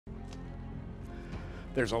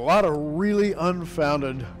There's a lot of really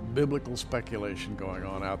unfounded biblical speculation going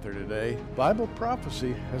on out there today. Bible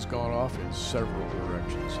prophecy has gone off in several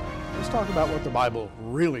directions. Let's talk about what the Bible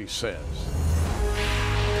really says.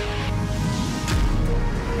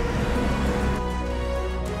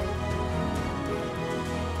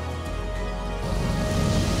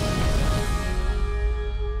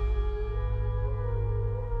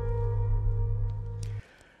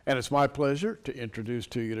 And it's my pleasure to introduce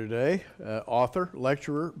to you today author,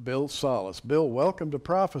 lecturer, Bill Salus. Bill, welcome to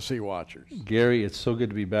Prophecy Watchers. Gary, it's so good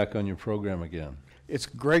to be back on your program again. It's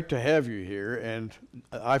great to have you here, and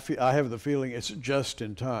I have the feeling it's just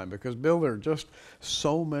in time because, Bill, there are just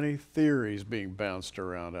so many theories being bounced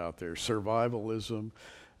around out there. Survivalism,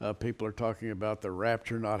 people are talking about the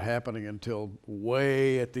rapture not happening until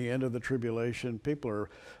way at the end of the tribulation. People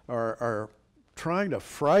are trying to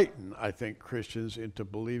frighten, I think, Christians into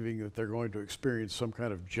believing that they're going to experience some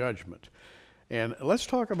kind of judgment. And let's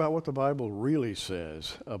talk about what the Bible really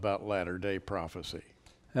says about latter-day prophecy.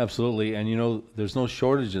 Absolutely, and you know, there's no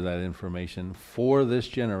shortage of that information for this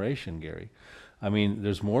generation, Gary. I mean,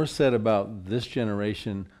 there's more said about this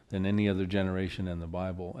generation than any other generation in the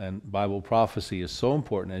Bible, and Bible prophecy is so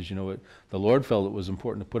important. As you know, the Lord felt it was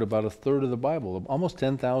important to put about a third of the Bible, almost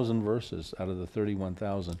 10,000 verses out of the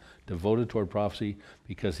 31,000, devoted toward prophecy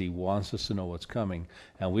because He wants us to know what's coming.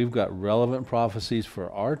 And we've got relevant prophecies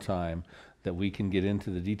for our time that we can get into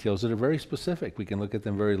the details that are very specific. We can look at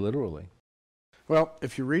them very literally. Well,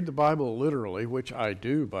 if you read the Bible literally, which I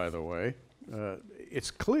do, by the way,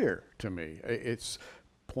 it's clear to me. It's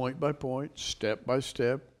point by point, step by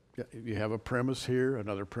step. You have a premise here,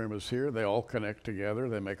 another premise here. They all connect together.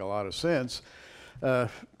 They make a lot of sense.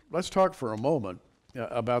 Let's talk for a moment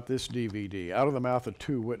about this DVD, Out of the Mouth of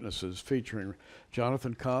Two Witnesses, featuring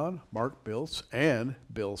Jonathan Cahn, Mark Biltz, and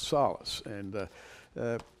Bill Salus. And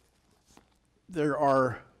there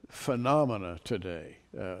are phenomena today.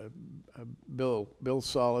 Bill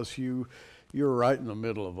Salus, you're right in the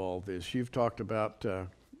middle of all this. You've talked about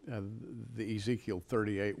the Ezekiel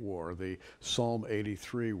 38 war, the Psalm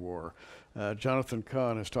 83 war. Jonathan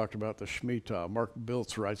Cahn has talked about the Shemitah. Mark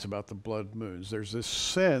Biltz writes about the blood moons. There's this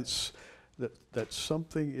sense that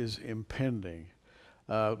something is impending.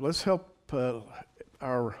 Let's help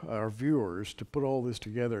our viewers to put all this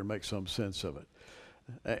together and make some sense of it.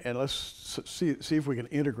 And let's see if we can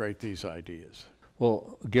integrate these ideas.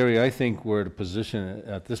 Well, Gary, I think we're at a position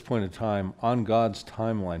at this point in time on God's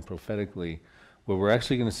timeline prophetically where we're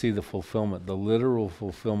actually going to see the fulfillment, the literal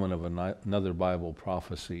fulfillment of another Bible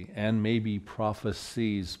prophecy, and maybe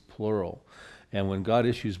prophecies, plural. And when God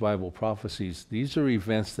issues Bible prophecies, these are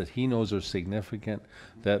events that He knows are significant,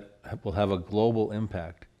 that will have a global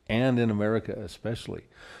impact, and in America especially.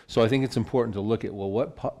 So I think it's important to look at, well,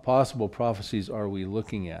 what possible prophecies are we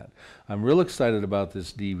looking at? I'm real excited about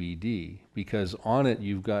this DVD because on it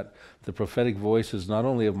you've got the prophetic voices not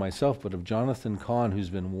only of myself but of Jonathan Cahn, who's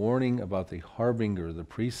been warning about the harbinger, the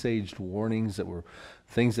presaged warnings that were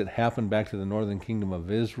things that happened back to the northern kingdom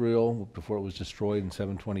of Israel before it was destroyed in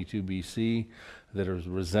 722 BC, that are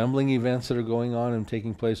resembling events that are going on and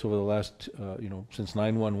taking place over the last, since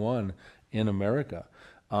 9/11 in America.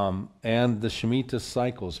 And the Shemitah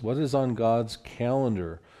cycles. What is on God's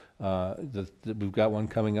calendar? We've got one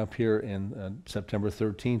coming up here in September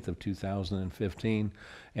 13th of 2015.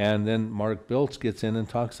 And then Mark Biltz gets in and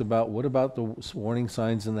talks about what about the warning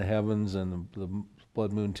signs in the heavens and the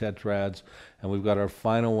blood moon tetrads. And we've got our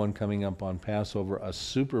final one coming up on Passover, a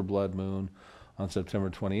super blood moon on September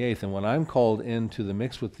 28th. And when I'm called into the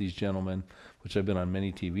mix with these gentlemen, which I've been on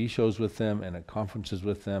many TV shows with them and at conferences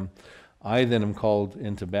with them, I then am called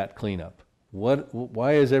into bat cleanup.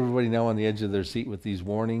 Why is everybody now on the edge of their seat with these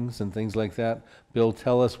warnings and things like that? Bill,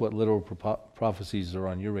 tell us what literal prophecies are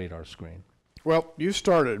on your radar screen. Well, you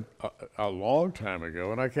started a long time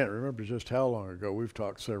ago, and I can't remember just how long ago. We've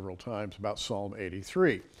talked several times about Psalm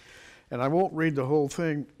 83. And I won't read the whole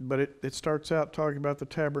thing, but it starts out talking about the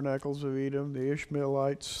tabernacles of Edom, the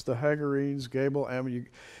Ishmaelites, the Hagarenes, Gabal, Ammon.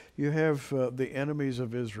 You have the enemies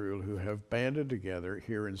of Israel who have banded together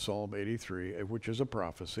here in Psalm 83, which is a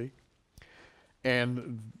prophecy.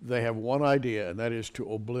 And they have one idea, and that is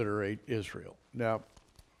to obliterate Israel. Now,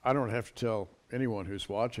 I don't have to tell anyone who's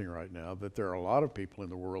watching right now that there are a lot of people in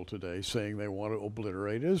the world today saying they want to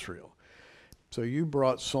obliterate Israel. So you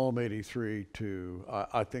brought Psalm 83 to,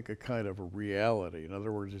 I think, a kind of a reality. In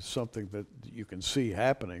other words, it's something that you can see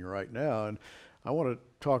happening right now. And I want to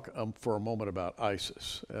talk for a moment about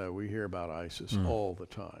ISIS. We hear about ISIS all the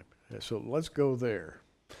time. So let's go there.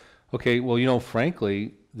 Okay, well,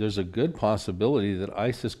 frankly, there's a good possibility that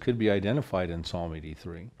ISIS could be identified in Psalm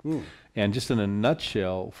 83. And just in a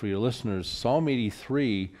nutshell, for your listeners, Psalm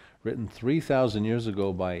 83, written 3,000 years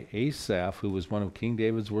ago by Asaph, who was one of King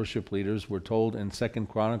David's worship leaders, we're told in 2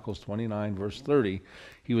 Chronicles 29, verse 30,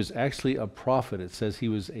 he was actually a prophet. It says he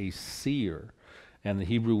was a seer. And the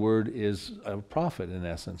Hebrew word is a prophet in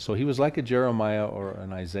essence. So he was like a Jeremiah or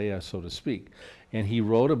an Isaiah, so to speak. And he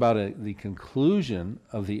wrote about the conclusion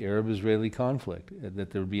of the Arab-Israeli conflict,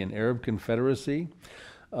 that there would be an Arab confederacy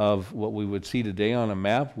of what we would see today on a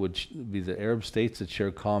map, which would be the Arab states that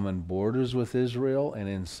share common borders with Israel. And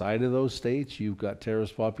inside of those states, you've got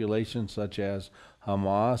terrorist populations such as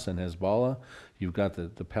Hamas and Hezbollah. You've got the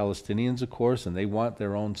Palestinians, of course, and they want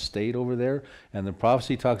their own state over there. And the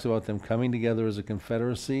prophecy talks about them coming together as a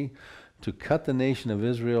confederacy to cut the nation of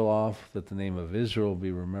Israel off, that the name of Israel will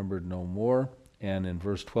be remembered no more. And in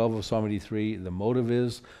verse 12 of Psalm 83, the motive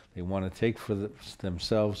is they want to take for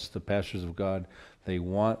themselves the pastures of God. They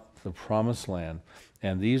want the promised land.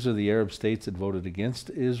 And these are the Arab states that voted against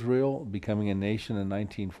Israel becoming a nation in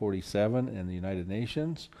 1947 in the United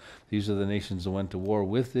Nations. These are the nations that went to war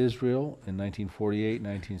with Israel in 1948,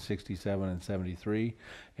 1967, and 73.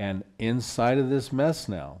 And inside of this mess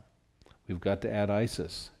now, we've got to add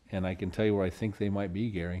ISIS. And I can tell you where I think they might be,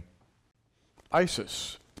 Gary.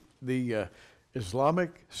 ISIS, the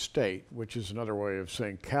Islamic State, which is another way of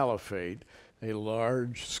saying caliphate, a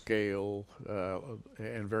large-scale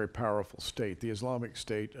and very powerful state. The Islamic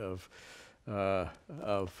State of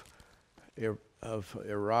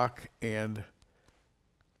Iraq, and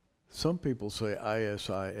some people say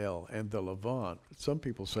ISIL, and the Levant. Some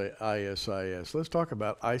people say ISIS. Let's talk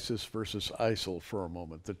about ISIS versus ISIL for a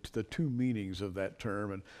moment, the two meanings of that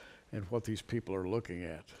term and what these people are looking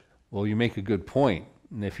at. Well, you make a good point.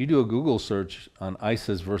 And if you do a Google search on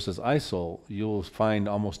ISIS versus ISIL, you'll find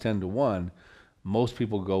almost 10 to 1. Most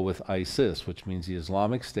people go with ISIS, which means the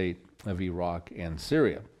Islamic State of Iraq and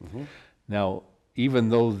Syria. Now, even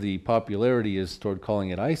though the popularity is toward calling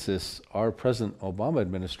it ISIS, our present Obama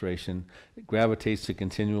administration gravitates to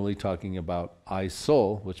continually talking about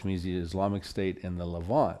ISIL, which means the Islamic State in the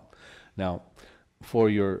Levant. Now, for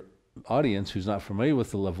your audience who's not familiar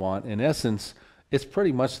with the Levant, in essence, it's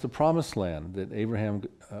pretty much the promised land that Abraham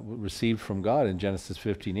received from God in Genesis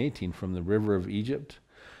 15:18, from the river of Egypt,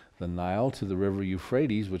 the Nile, to the river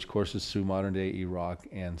Euphrates, which courses through modern-day Iraq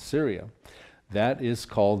and Syria. That is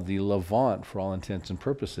called the Levant for all intents and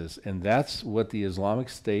purposes. And that's what the Islamic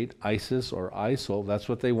State, ISIS or ISIL, that's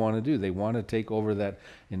what they want to do. They want to take over that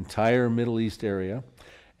entire Middle East area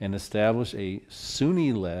and establish a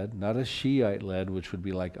Sunni-led, not a Shiite-led, which would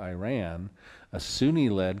be like Iran, a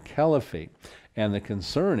Sunni-led caliphate. And the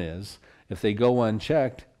concern is, if they go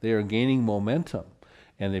unchecked, they are gaining momentum.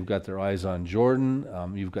 And they've got their eyes on Jordan.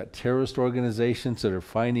 You've got terrorist organizations that are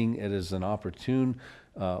finding it as an opportune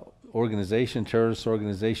terrorist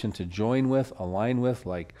organization to join with, align with,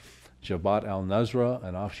 like Jabhat al-Nusra,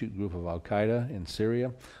 an offshoot group of al-Qaeda in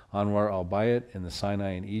Syria, Anwar al-Bayat in the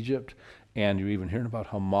Sinai in Egypt. And you're even hearing about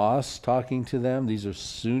Hamas talking to them. These are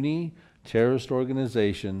Sunni terrorist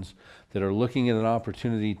organizations that are looking at an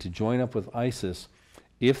opportunity to join up with ISIS.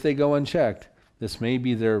 If they go unchecked, this may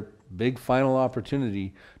be their big final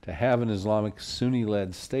opportunity to have an Islamic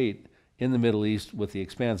Sunni-led state in the Middle East, with the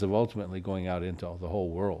expanse of ultimately going out into the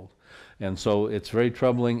whole world. And so it's very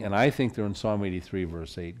troubling, and I think they're in Psalm 83,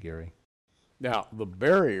 verse 8, Gary. Now, the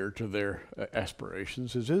barrier to their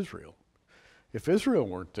aspirations is Israel. If Israel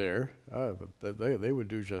weren't there, they would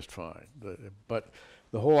do just fine. But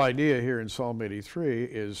the whole idea here in Psalm 83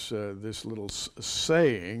 is this little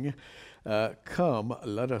saying, come,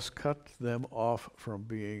 let us cut them off from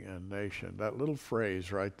being a nation. That little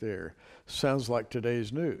phrase right there sounds like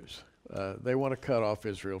today's news. They want to cut off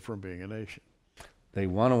Israel from being a nation. They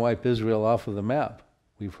want to wipe Israel off of the map.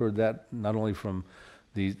 We've heard that not only from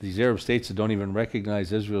these Arab states that don't even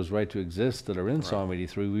recognize Israel's right to exist that are in Psalm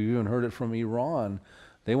 83. We've even heard it from Iran.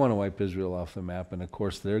 They want to wipe Israel off the map, and of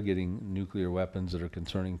course they're getting nuclear weapons that are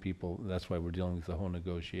concerning people. That's why we're dealing with the whole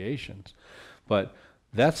negotiations. But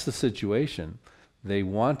that's the situation. They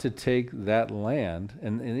want to take that land,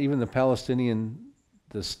 and even the Palestinian,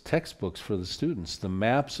 textbooks for the students, the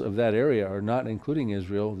maps of that area are not including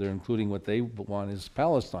Israel. They're including what they want is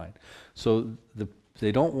Palestine. So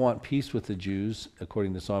they don't want peace with the Jews,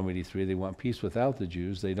 according to Psalm 83. They want peace without the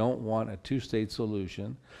Jews. They don't want a two-state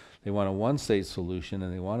solution. They want a one-state solution,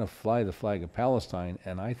 and they want to fly the flag of Palestine,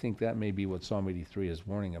 and I think that may be what Psalm 83 is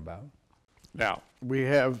warning about. Now, we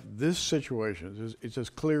have this situation. It's as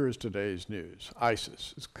clear as today's news.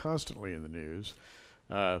 ISIS is constantly in the news,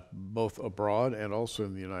 both abroad and also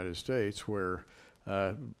in the United States, where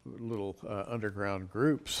little underground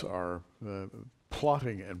groups are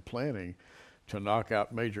plotting and planning to knock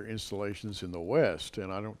out major installations in the West,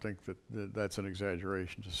 and I don't think that's an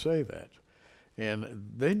exaggeration to say that. And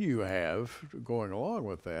then you have, going along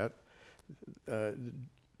with that,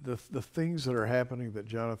 the things that are happening that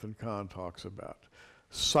Jonathan Cahn talks about.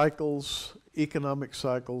 Cycles, economic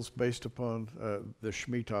cycles based upon the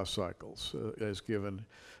Shemitah cycles as given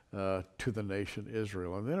to the nation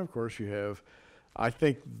Israel. And then, of course, you have, I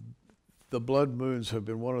think, the blood moons have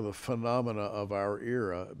been one of the phenomena of our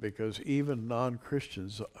era, because even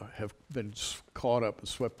non-Christians have been caught up and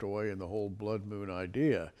swept away in the whole blood moon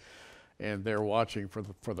idea. And they're watching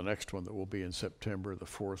for the next one that will be in September, the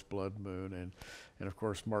fourth blood moon. And of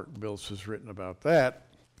course, Mark Biltz has written about that.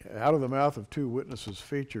 Out of the Mouth of Two Witnesses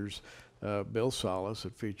features Bill Salus,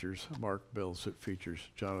 it features Mark Biltz, it features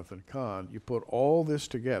Jonathan Cahn. You put all this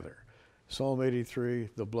together, Psalm 83,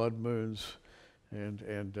 the blood moons, and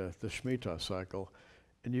the Shemitah cycle,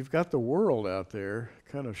 and you've got the world out there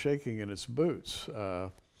kind of shaking in its boots.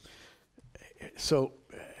 So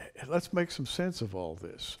let's make some sense of all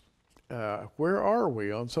this. Where are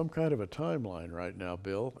we on some kind of a timeline right now,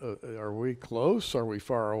 Bill? Are we close? Are we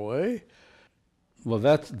far away? Well,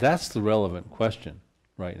 that's the relevant question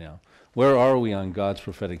right now. Where are we on God's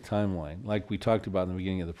prophetic timeline? Like we talked about in the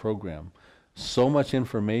beginning of the program, so much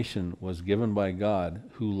information was given by God,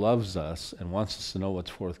 who loves us and wants us to know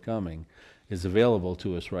what's forthcoming, is available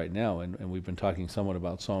to us right now. And we've been talking somewhat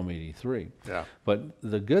about Psalm 83. Yeah. But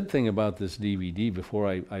the good thing about this DVD, before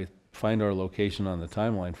I find our location on the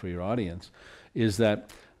timeline for your audience, is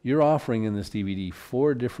that you're offering in this DVD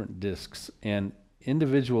 4 different discs, and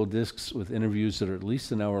individual discs with interviews that are at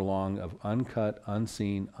least an hour long of uncut,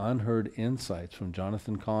 unseen, unheard insights from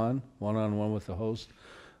Jonathan Cahn, one-on-one with the host,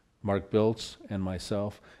 Mark Biltz, and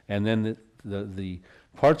myself. And then the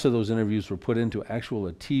parts of those interviews were put into a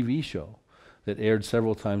TV show that aired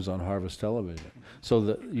several times on Harvest Television.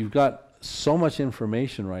 So you've got so much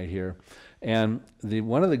information right here. And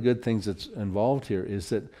one of the good things that's involved here is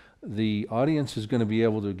that the audience is going to be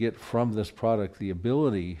able to get from this product the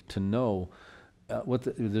ability to know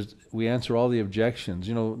we answer all the objections.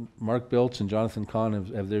 You know, Mark Biltz and Jonathan Cahn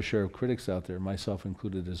have their share of critics out there, myself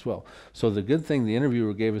included as well. So the good thing, the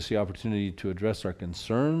interviewer gave us the opportunity to address our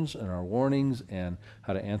concerns and our warnings and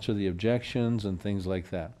how to answer the objections and things like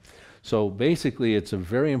that. So basically, it's a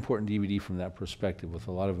very important DVD from that perspective with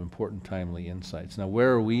a lot of important, timely insights. Now,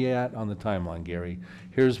 where are we at on the timeline, Gary?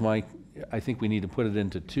 I think we need to put it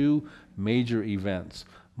into 2 major events,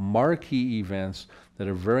 marquee events that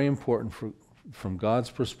are very important from God's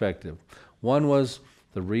perspective. One was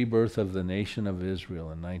the rebirth of the nation of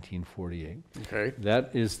Israel in 1948. Okay.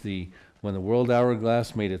 That is when the world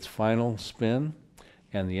hourglass made its final spin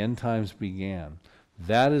and the end times began.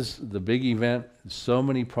 That is the big event. So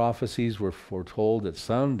many prophecies were foretold that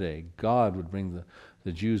someday God would bring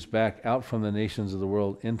the Jews back out from the nations of the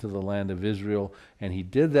world into the land of Israel, and he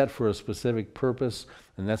did that for a specific purpose,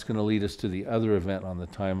 and that's going to lead us to the other event on the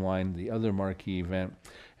timeline, the other marquee event,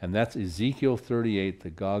 and that's Ezekiel 38, the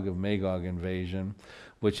Gog of Magog invasion,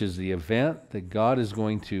 which is the event that God is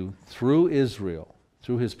going to, through Israel,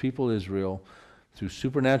 through his people Israel, through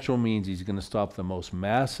supernatural means, he's going to stop the most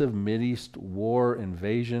massive Mideast war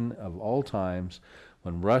invasion of all times,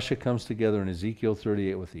 when Russia comes together in Ezekiel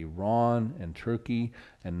 38 with Iran and Turkey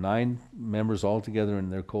and 9 members all together in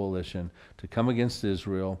their coalition to come against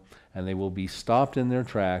Israel, and they will be stopped in their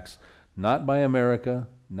tracks, not by America,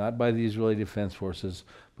 not by the Israeli Defense Forces,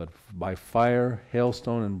 but by fire,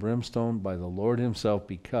 hailstone, and brimstone by the Lord himself,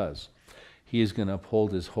 because he is going to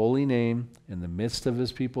uphold his holy name in the midst of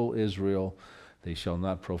his people Israel. They shall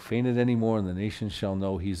not profane it anymore, and the nations shall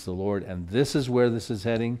know he's the Lord. And this is where this is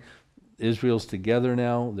heading. Israel's together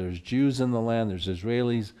now. There's Jews in the land. There's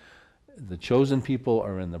Israelis. The chosen people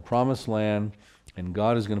are in the promised land, and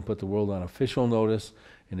God is going to put the world on official notice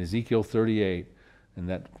in Ezekiel 38. And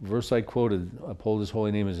that verse I quoted, uphold his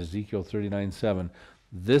holy name, is Ezekiel 39:7.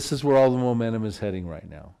 This is where all the momentum is heading right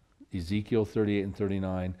now. Ezekiel 38 and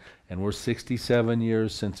 39. And we're 67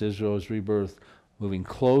 years since Israel's rebirth, moving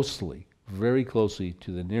closely, very closely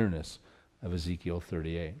to the nearness of Ezekiel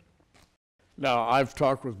 38. Now, I've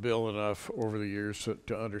talked with Bill enough over the years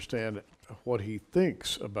to understand what he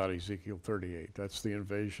thinks about Ezekiel 38. That's the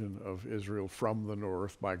invasion of Israel from the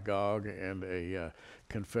north by Gog and a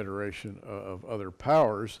confederation of other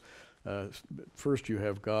powers. First you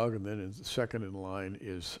have Gog, and then second in line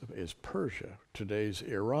is Persia, today's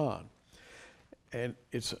Iran. And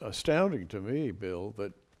it's astounding to me, Bill,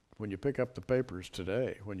 that when you pick up the papers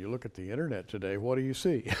today, when you look at the internet today, what do you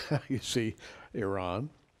see? You see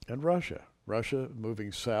Iran and Russia. Russia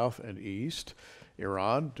moving south and east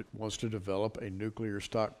Iran wants to develop a nuclear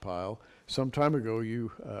stockpile. Some time ago,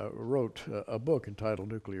 you wrote a book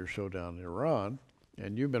entitled Nuclear Showdown in Iran,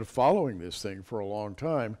 and you've been following this thing for a long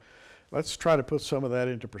time. Let's try to put some of that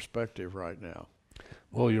into perspective right now.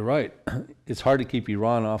 Well, you're right. It's hard to keep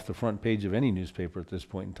Iran off the front page of any newspaper at this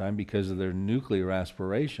point in time because of their nuclear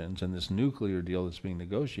aspirations and this nuclear deal that's being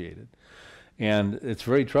negotiated. And it's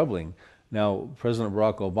very troubling. Now, President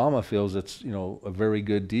Barack Obama feels it's, a very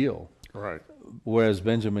good deal. Right. Whereas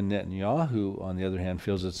Benjamin Netanyahu, on the other hand,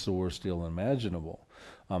 feels it's the worst deal imaginable.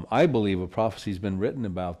 I believe a prophecy's been written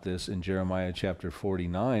about this in Jeremiah chapter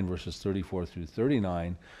 49, verses 34 through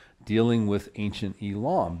 39, dealing with ancient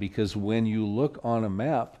Elam. Because when you look on a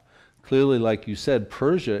map, clearly, like you said,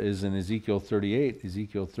 Persia is in Ezekiel 38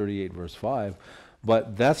 verse 5,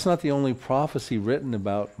 but that's not the only prophecy written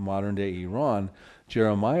about modern-day Iran.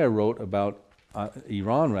 Jeremiah wrote about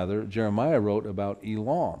Jeremiah wrote about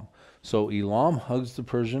Elam. So Elam hugs the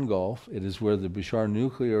Persian Gulf. It is where the Bushehr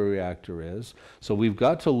nuclear reactor is. So we've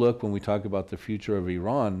got to look, when we talk about the future of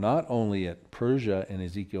Iran, not only at Persia in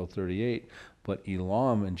Ezekiel 38, but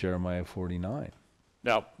Elam in Jeremiah 49.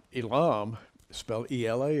 Now, Elam, spelled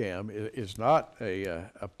E-L-A-M, is not a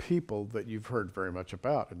people that you've heard very much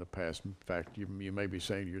about in the past. In fact, you may be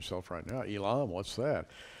saying to yourself right now, Elam, what's that?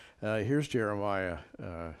 Here's Jeremiah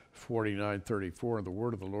 49:34, and the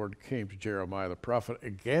word of the Lord came to Jeremiah the prophet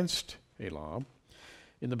against Elam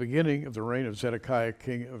in the beginning of the reign of Zedekiah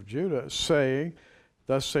king of Judah, saying,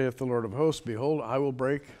 Thus saith the Lord of hosts, Behold, I will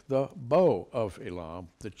break the bow of Elam,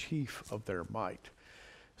 the chief of their might.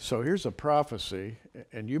 So here's a prophecy,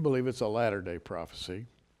 and you believe it's a latter-day prophecy,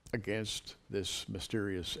 against this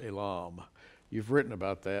mysterious Elam. You've written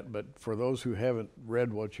about that, but for those who haven't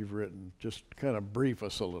read what you've written, just kind of brief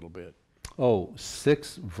us a little bit.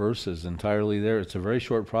 6 verses entirely there. It's a very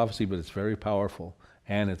short prophecy, but it's very powerful,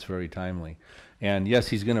 and it's very timely. And yes,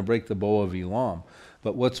 he's going to break the bow of Elam.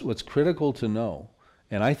 But what's critical to know,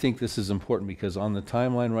 and I think this is important because on the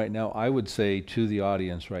timeline right now, I would say to the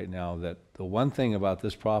audience right now that the one thing about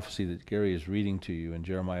this prophecy that Gary is reading to you in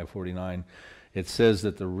Jeremiah 49, it says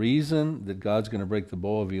that the reason that God's going to break the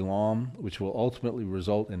bow of Elam, which will ultimately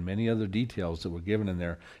result in many other details that were given in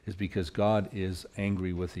there, is because God is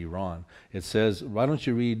angry with Iran. It says, why don't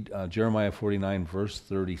you read Jeremiah 49, verse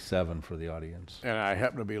 37 for the audience? And I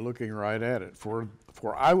happen to be looking right at it. For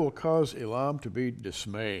I will cause Elam to be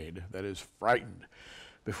dismayed, that is, frightened,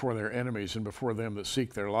 before their enemies and before them that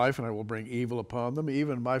seek their life, and I will bring evil upon them,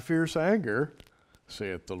 even my fierce anger,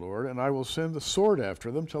 saith the Lord, and I will send the sword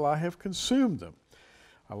after them till I have consumed them.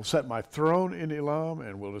 I will set my throne in Elam,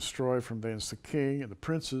 and will destroy from thence the king and the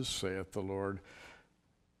princes, saith the Lord.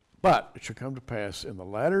 But it shall come to pass in the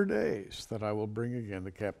latter days that I will bring again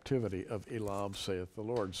the captivity of Elam, saith the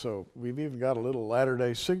Lord. So we've even got a little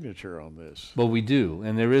latter-day signature on this. Well, we do,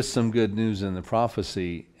 and there is some good news in the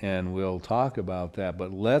prophecy, and we'll talk about that,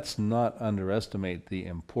 but let's not underestimate the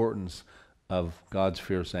importance of God's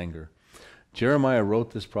fierce anger. Jeremiah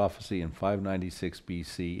wrote this prophecy in 596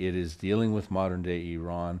 BC. It is dealing with modern-day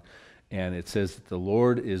Iran, and it says that the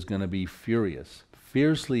Lord is going to be furious,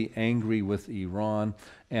 fiercely angry with Iran.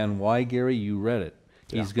 And why, Gary? You read it.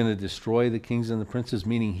 Yeah. He's going to destroy the kings and the princes,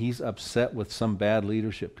 meaning he's upset with some bad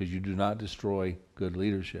leadership, because you do not destroy good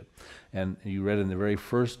leadership. And you read in the very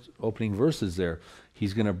first opening verses there,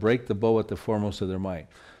 he's going to break the bow at the foremost of their might.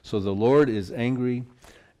 So the Lord is angry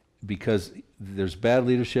because there's bad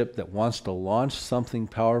leadership that wants to launch something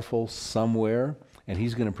powerful somewhere, and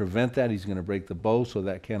he's going to prevent that. He's going to break the bow so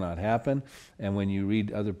that cannot happen. And when you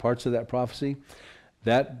read other parts of that prophecy,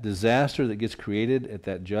 that disaster that gets created at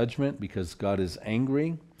that judgment, because God is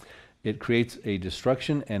angry, it creates a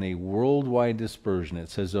destruction and a worldwide dispersion. It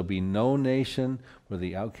says there'll be no nation where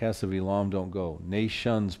the outcasts of Elam don't go.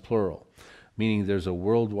 Nations, plural. Meaning there's a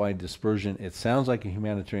worldwide dispersion. It sounds like a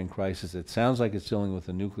humanitarian crisis. It sounds like it's dealing with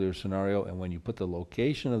a nuclear scenario. And when you put the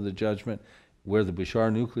location of the judgment where the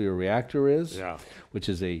Bushehr nuclear reactor is, which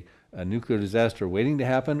is a nuclear disaster waiting to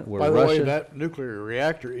happen, where By the Russia... way, that nuclear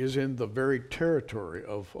reactor is in the very territory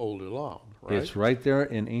of Old Elam, right? It's right there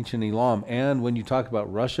in ancient Elam. And when you talk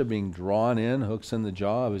about Russia being drawn in, hooks in the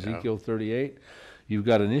jaw of Ezekiel 38, you've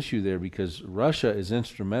got an issue there, because Russia is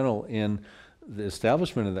instrumental in the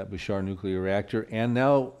establishment of that Bushehr nuclear reactor, and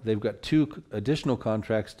now they've got 2 additional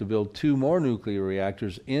contracts to build 2 more nuclear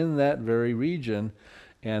reactors in that very region,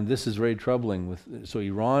 and this is very troubling. So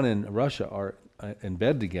Iran and Russia are in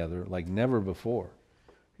bed together like never before.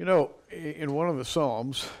 You know, in one of the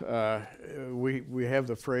Psalms, we have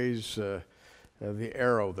the phrase, the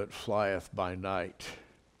arrow that flieth by night.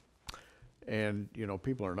 And,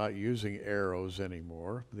 people are not using arrows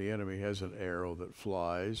anymore. The enemy has an arrow that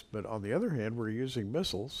flies. But on the other hand, we're using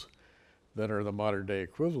missiles that are the modern day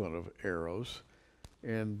equivalent of arrows.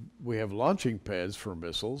 And we have launching pads for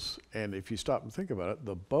missiles. And if you stop and think about it,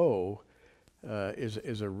 the bow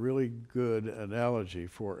is a really good analogy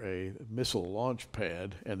for a missile launch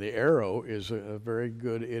pad. And the arrow is a very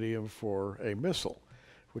good idiom for a missile,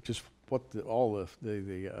 which is what all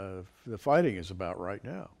the fighting is about right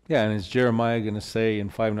now. Yeah, and is Jeremiah going to say in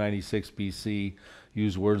 596 BC,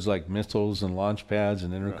 use words like missiles and launch pads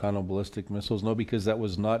and intercontinental ballistic missiles? No, because that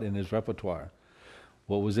was not in his repertoire.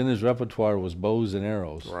 What was in his repertoire was bows and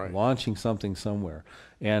arrows, launching something somewhere.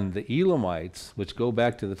 And the Elamites, which go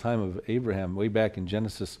back to the time of Abraham, way back in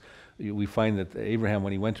Genesis, we find that Abraham,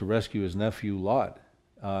 when he went to rescue his nephew Lot,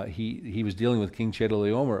 he was dealing with King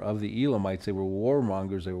Chedorlaomer of the Elamites. They were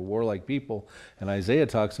warmongers, they were warlike people, and Isaiah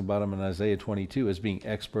talks about them in Isaiah 22 as being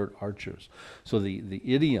expert archers. So the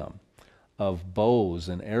idiom of bows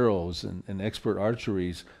and arrows and expert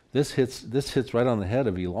archeries, this hits right on the head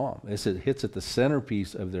of Elam. It hits at the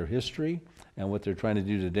centerpiece of their history and what they're trying to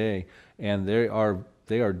do today, and they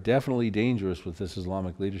are definitely dangerous with this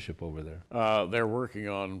Islamic leadership over there. They're working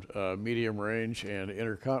on medium range and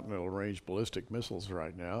intercontinental range ballistic missiles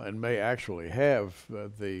right now, and may actually have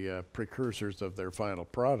the precursors of their final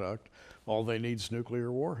product. All they need is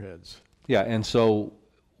nuclear warheads. Yeah, and so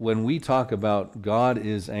when we talk about God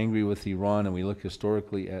is angry with Iran, and we look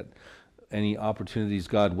historically at any opportunities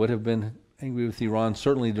God would have been angry with Iran,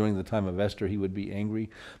 certainly during the time of Esther he would be angry.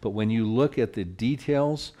 But when you look at the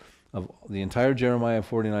details of the entire Jeremiah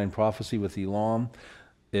 49 prophecy with Elam,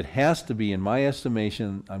 it has to be, in my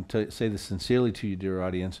estimation, say this sincerely to you, dear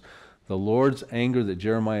audience, the Lord's anger that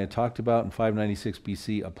Jeremiah talked about in 596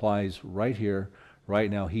 BC applies right here, right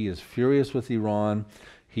now. He is furious with Iran.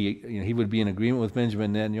 He would be in agreement with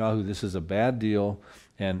Benjamin Netanyahu. This is a bad deal,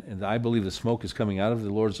 and I believe the smoke is coming out of the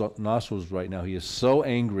Lord's nostrils right now. He is so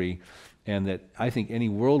angry, and that I think any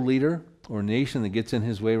world leader or nation that gets in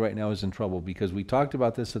his way right now is in trouble, because we talked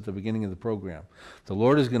about this at the beginning of the program. The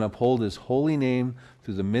Lord is going to uphold his holy name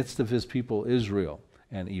through the midst of his people Israel,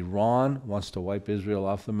 and Iran wants to wipe Israel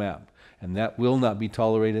off the map, and that will not be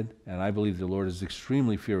tolerated, and I believe the Lord is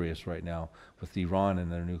extremely furious right now with Iran and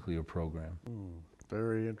their nuclear program.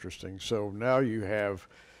 Very interesting. So now you have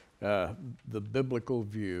the biblical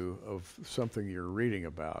view of something you're reading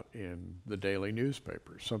about in the daily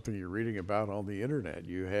newspaper, something you're reading about on the internet.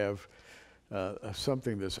 You have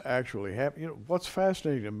something that's actually happening. What's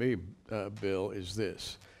fascinating to me, Bill, is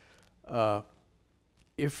this.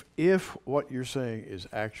 If what you're saying is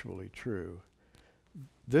actually true,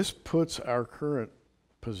 this puts our current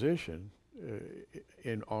position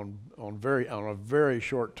on a very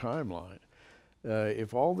short timeline.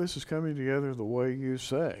 If all this is coming together the way you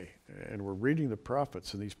say, and we're reading the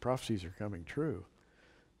prophets and these prophecies are coming true,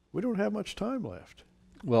 we don't have much time left.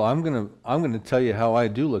 Well, I'm gonna tell you how I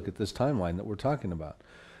do look at this timeline that we're talking about.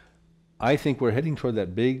 I think we're heading toward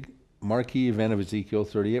that big marquee event of Ezekiel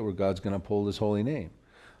 38 where God's going to uphold his holy name.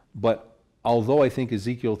 But although I think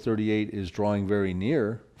Ezekiel 38 is drawing very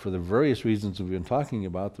near for the various reasons we've been talking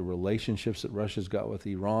about, the relationships that Russia's got with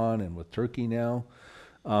Iran and with Turkey now,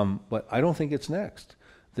 but I don't think it's next.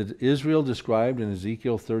 That Israel described in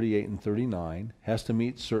Ezekiel 38 and 39 has to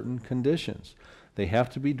meet certain conditions. They have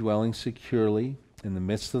to be dwelling securely in the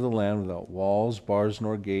midst of the land without walls, bars,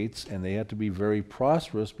 nor gates, and they have to be very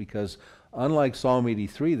prosperous, because unlike Psalm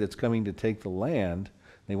 83 that's coming to take the land,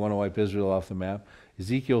 they want to wipe Israel off the map,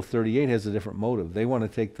 Ezekiel 38 has a different motive. They want to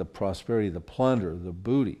take the prosperity, the plunder, the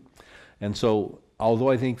booty. And so,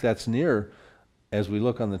 although I think that's near, as we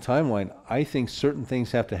look on the timeline, I think certain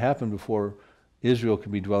things have to happen before Israel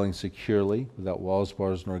can be dwelling securely without walls,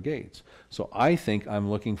 bars, nor gates. So I think I'm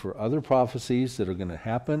looking for other prophecies that are going to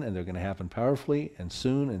happen, and they're going to happen powerfully and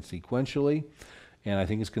soon and sequentially. And I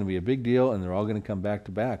think it's going to be a big deal, and they're all going to come back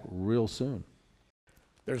to back real soon.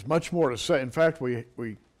 There's much more to say. In fact, we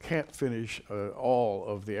can't finish all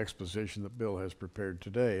of the exposition that Bill has prepared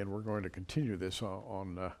today, and we're going to continue this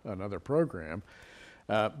on another program.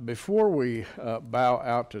 Before we bow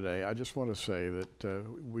out today, I just want to say that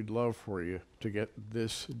we'd love for you to get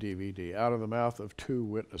this DVD, Out of the Mouth of Two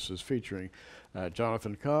Witnesses, featuring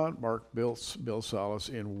Jonathan Cahn, Bill Salus,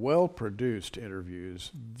 in well-produced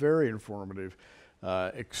interviews, very informative,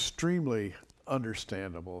 extremely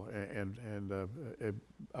understandable, and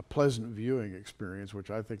a pleasant viewing experience,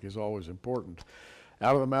 which I think is always important.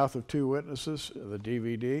 Out of the Mouth of Two Witnesses, the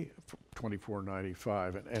DVD,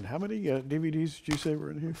 $24.95. And how many DVDs did you say were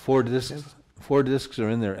in here? 4 discs. 4 discs are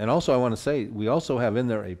in there. And also I want to say, we also have in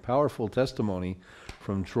there a powerful testimony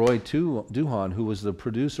from Troy Duhan, who was the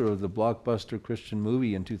producer of the blockbuster Christian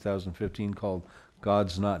movie in 2015 called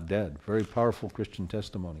God's Not Dead. Very powerful Christian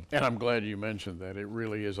testimony. And I'm glad you mentioned that. It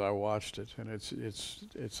really is. I watched it, and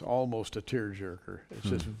it's almost a tearjerker. It's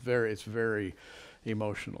just very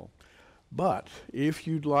emotional. But if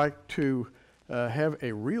you'd like to have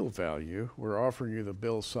a real value, we're offering you the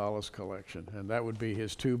Bill Salus collection, and that would be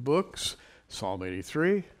his 2 books, Psalm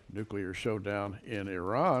 83, Nuclear Showdown in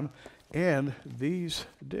Iran, and these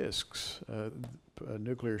discs,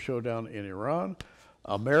 Nuclear Showdown in Iran,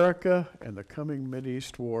 America and the Coming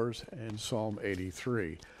Mideast Wars, and Psalm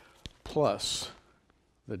 83, plus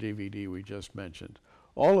the DVD we just mentioned.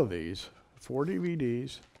 All of these, 4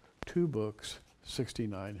 DVDs, 2 books,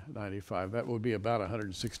 $69.95. That would be about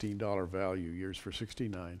 $116 value, yours for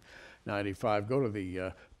 $69.95. Go to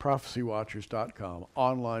the prophecywatchers.com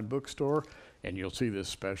online bookstore, and you'll see this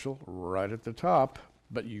special right at the top.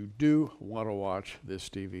 But you do want to watch this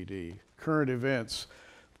DVD. Current events.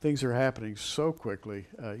 Things are happening so quickly,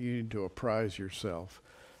 you need to apprise yourself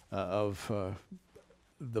of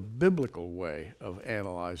the biblical way of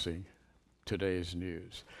analyzing today's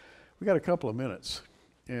news. We got a couple of minutes,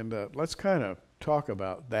 and let's kind of talk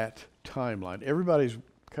about that timeline. Everybody's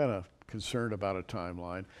kind of concerned about a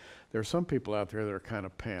timeline. There are some people out there that are kind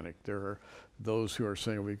of panicked. There are those who are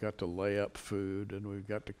saying we've got to lay up food, and we've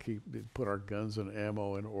got to put our guns and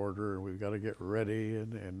ammo in order, and we've got to get ready,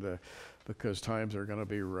 and because times are going to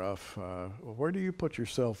be rough. Where do you put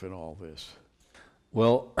yourself in all this?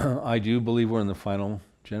 Well, I do believe we're in the final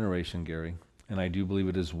generation, Gary, and I do believe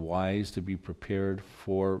it is wise to be prepared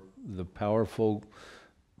for the powerful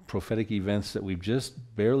prophetic events that we've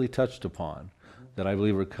just barely touched upon, that I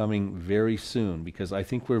believe are coming very soon, because I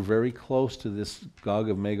think we're very close to this Gog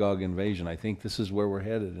of Magog invasion. I think this is where we're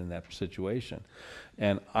headed in that situation.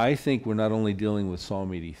 And I think we're not only dealing with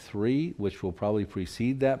Psalm 83, which will probably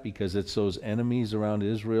precede that, because it's those enemies around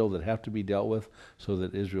Israel that have to be dealt with so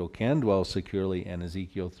that Israel can dwell securely and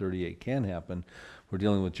Ezekiel 38 can happen. We're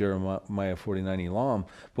dealing with Jeremiah 49 Elam,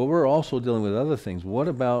 but we're also dealing with other things. What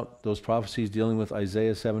about those prophecies dealing with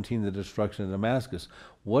Isaiah 17, the destruction of Damascus?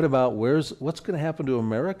 What about what's going to happen to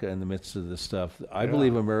America in the midst of this stuff? I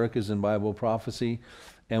believe America is in Bible prophecy,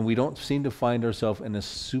 and we don't seem to find ourselves in a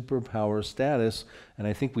superpower status, and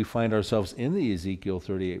I think we find ourselves in the Ezekiel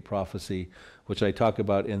 38 prophecy, which I talk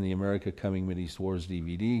about in the America Coming Mideast Wars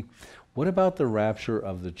DVD. What about the rapture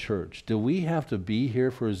of the church? Do we have to be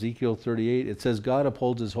here for Ezekiel 38? It says God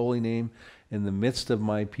upholds his holy name in the midst of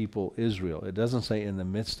my people Israel. It doesn't say in the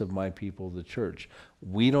midst of my people the church.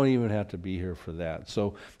 We don't even have to be here for that.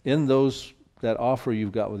 So in that offer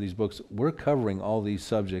you've got with these books, we're covering all these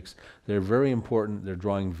subjects. They're very important. They're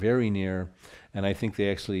drawing very near. And I think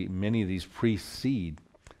many of these precede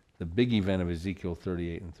the big event of Ezekiel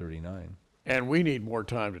 38 and 39. And we need more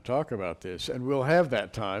time to talk about this, and we'll have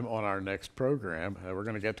that time on our next program. We're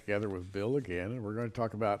going to get together with Bill again, and we're going to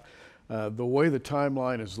talk about the way the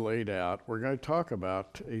timeline is laid out. We're going to talk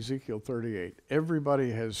about Ezekiel 38.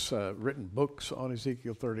 Everybody has written books on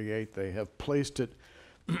Ezekiel 38. They have placed it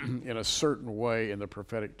in a certain way in the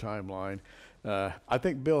prophetic timeline. I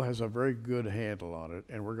think Bill has a very good handle on it,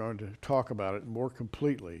 and we're going to talk about it more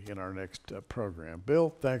completely in our next program.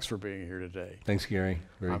 Bill, thanks for being here today. Thanks, Gary.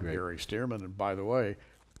 Very I'm great. Gary Stearman, and by the way,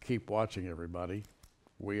 keep watching, everybody.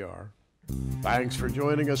 We are. Thanks for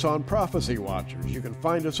joining us on Prophecy Watchers. You can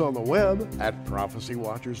find us on the web at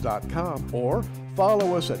prophecywatchers.com or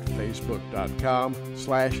follow us at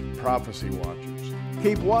facebook.com/prophecywatchers.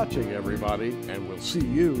 Keep watching, everybody, and we'll see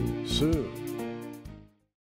you soon.